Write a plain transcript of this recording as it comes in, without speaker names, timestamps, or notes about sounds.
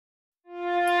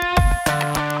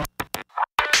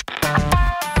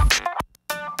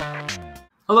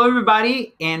Hello,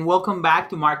 everybody, and welcome back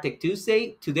to MarTech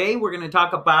Tuesday. Today, we're going to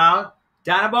talk about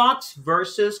Databox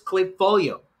versus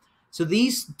Klipfolio. So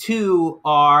these two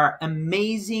are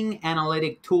amazing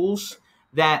analytic tools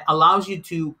that allows you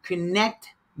to connect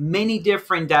many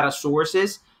different data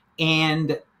sources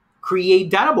and create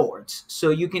data boards. So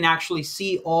you can actually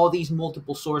see all these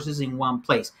multiple sources in one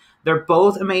place. They're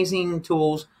both amazing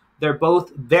tools. They're both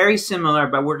very similar,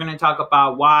 but we're going to talk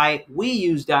about why we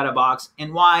use Databox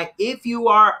and why, if you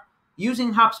are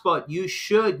using HubSpot, you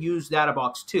should use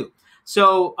Databox too.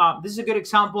 So this is a good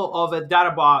example of a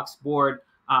Databox board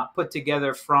put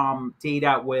together from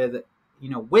data with,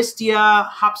 Wistia,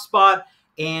 HubSpot,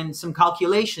 and some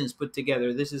calculations put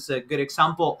together. This is a good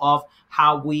example of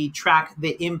how we track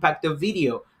the impact of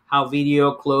video, how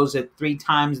video closed at 3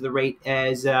 times the rate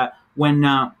as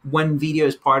when video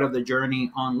is part of the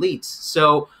journey on leads.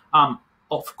 So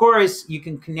of course, you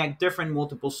can connect different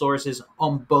multiple sources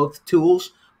on both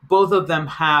tools. Both of them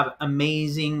have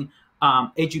amazing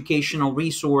educational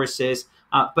resources,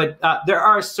 but there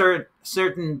are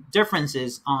certain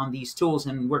differences on these tools,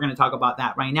 and we're going to talk about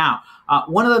that right now.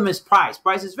 One of them is price.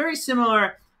 Price is very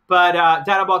similar, but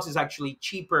Databox is actually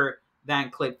cheaper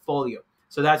than Klipfolio.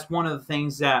 So that's one of the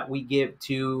things that we give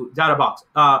to Databox,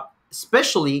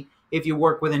 especially if you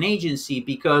work with an agency,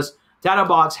 because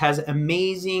Databox has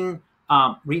amazing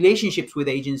relationships with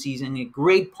agencies and a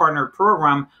great partner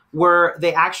program where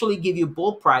they actually give you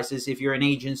bulk prices if you're an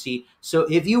agency. So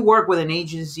if you work with an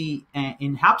agency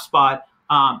in HubSpot,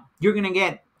 you're going to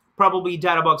get probably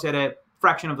Databox at a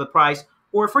fraction of the price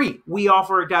or free. We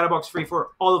offer Databox free for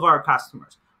all of our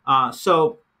customers.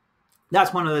 So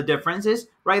that's one of the differences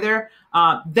right there.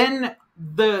 Then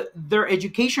their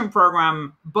education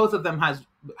program, both of them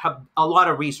have a lot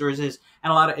of resources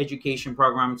and a lot of education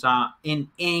programs,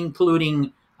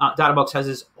 including Databox has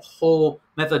this whole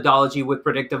methodology with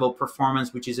predictable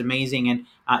performance, which is amazing. And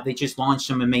they just launched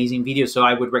some amazing videos. So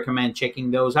I would recommend checking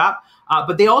those out.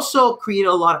 But they also create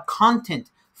a lot of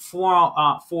content for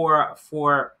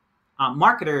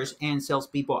marketers and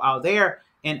salespeople out there.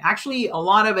 And actually, a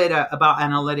lot of it about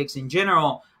analytics in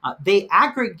general. They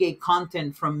aggregate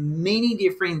content from many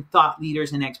different thought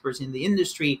leaders and experts in the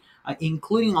industry,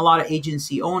 including a lot of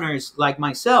agency owners like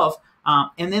myself.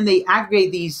 And then they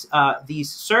aggregate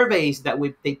these surveys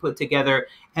that they put together,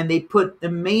 and they put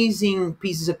amazing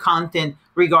pieces of content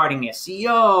regarding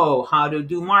SEO, how to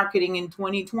do marketing in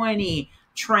 2020,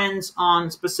 trends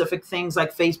on specific things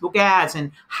like Facebook ads,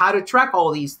 and how to track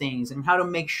all these things, and how to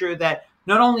make sure that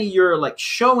not only you're like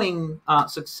showing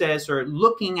success or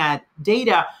looking at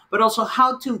data, but also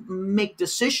how to make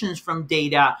decisions from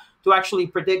data to actually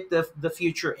predict the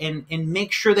future and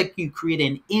make sure that you create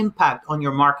an impact on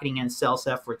your marketing and sales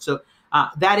efforts. So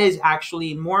that is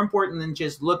actually more important than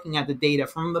just looking at the data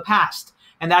from the past.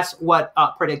 And that's what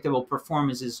predictable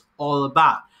performance is all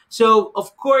about. So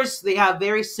of course, they have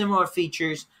very similar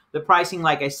features. The pricing,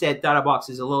 like I said, Databox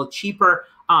is a little cheaper.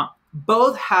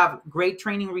 Both have great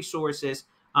training resources.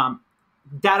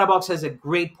 Databox has a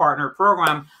great partner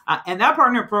program, and that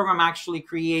partner program actually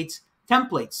creates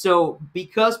templates. So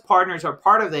because partners are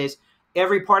part of this,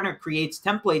 every partner creates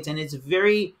templates, and it's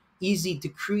very easy to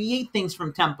create things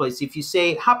from templates. If you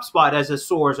say HubSpot as a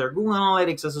source or Google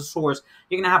Analytics as a source,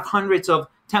 you're going to have hundreds of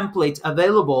templates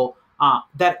available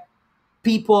that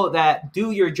people that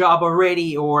do your job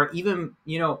already, or even,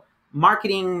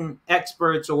 marketing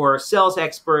experts or sales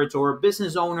experts or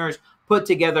business owners put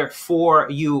together for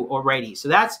you already. So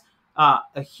that's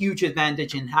a huge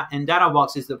advantage in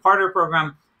Databox is the partner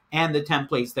program and the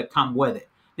templates that come with it.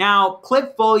 Now,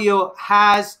 Klipfolio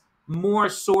has more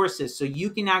sources, so you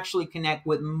can actually connect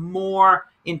with more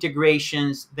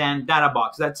integrations than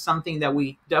Databox. That's something that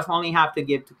we definitely have to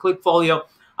give to Klipfolio.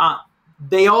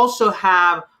 They also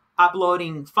have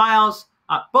uploading files.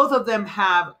 Both of them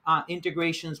have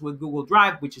integrations with Google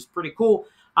Drive, which is pretty cool.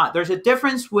 There's a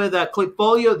difference with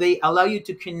Klipfolio. They allow you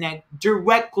to connect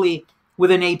directly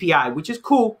with an API, which is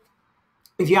cool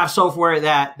if you have software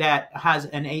that has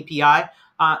an API.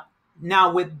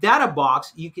 Now, with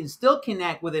Databox, you can still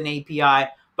connect with an API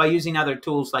by using other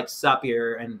tools like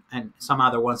Zapier and some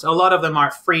other ones. A lot of them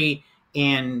are free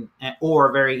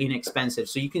or very inexpensive.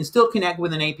 So you can still connect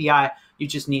with an API. You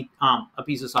just need a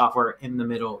piece of software in the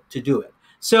middle to do it.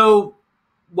 So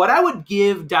what I would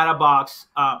give Databox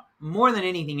more than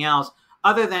anything else,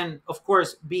 other than, of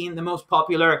course, being the most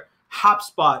popular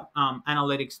HubSpot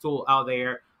analytics tool out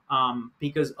there,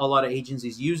 because a lot of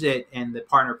agencies use it and the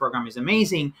partner program is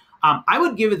amazing, I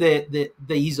would give it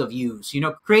the ease of use.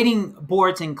 Creating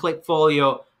boards in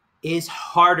Klipfolio is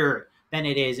harder than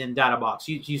it is in Databox.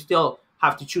 You still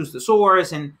have to choose the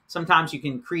source, and sometimes you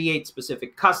can create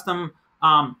specific custom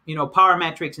power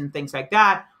metrics and things like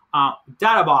that,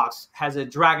 Databox has a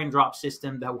drag and drop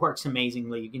system that works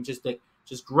amazingly. You can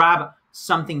just grab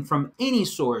something from any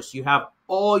source. You have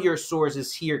all your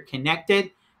sources here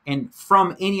connected, and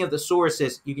from any of the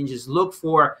sources, you can just look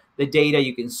for the data,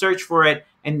 you can search for it,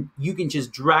 and you can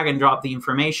just drag and drop the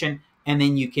information, and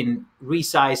then you can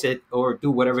resize it or do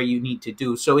whatever you need to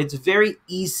do. So it's very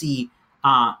easy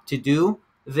to do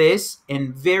this,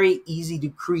 and very easy to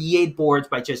create boards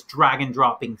by just drag and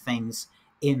dropping things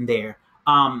in there.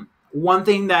 One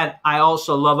thing that I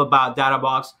also love about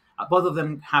Databox, both of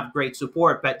them have great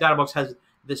support, but Databox has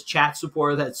this chat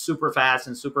support that's super fast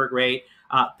and super great.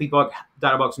 People at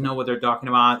Databox know what they're talking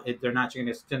about. They're not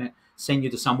just going to send you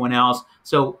to someone else.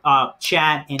 So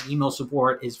chat and email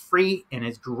support is free, and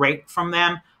it's great from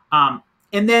them.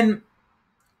 And then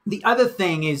the other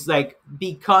thing is, like,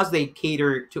 because they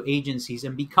cater to agencies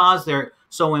and because they're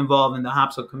so involved in the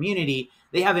HubSpot community,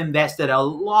 they have invested a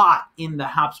lot in the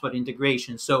HubSpot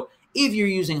integration. So if you're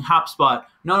using HubSpot,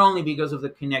 not only because of the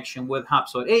connection with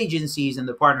HubSpot agencies and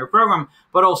the partner program,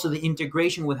 but also the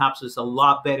integration with HubSpot is a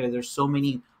lot better. There's so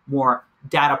many more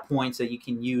data points that you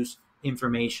can use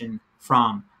information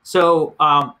from. So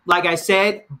like I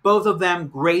said, both of them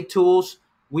great tools.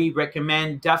 We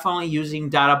recommend definitely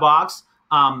using Databox,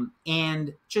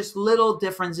 and just little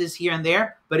differences here and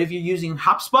there. But if you're using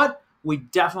HubSpot, we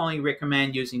definitely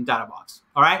recommend using Databox.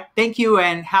 All right. Thank you,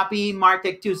 and happy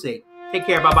MarTech Tuesday. Take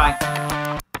care. Bye-bye.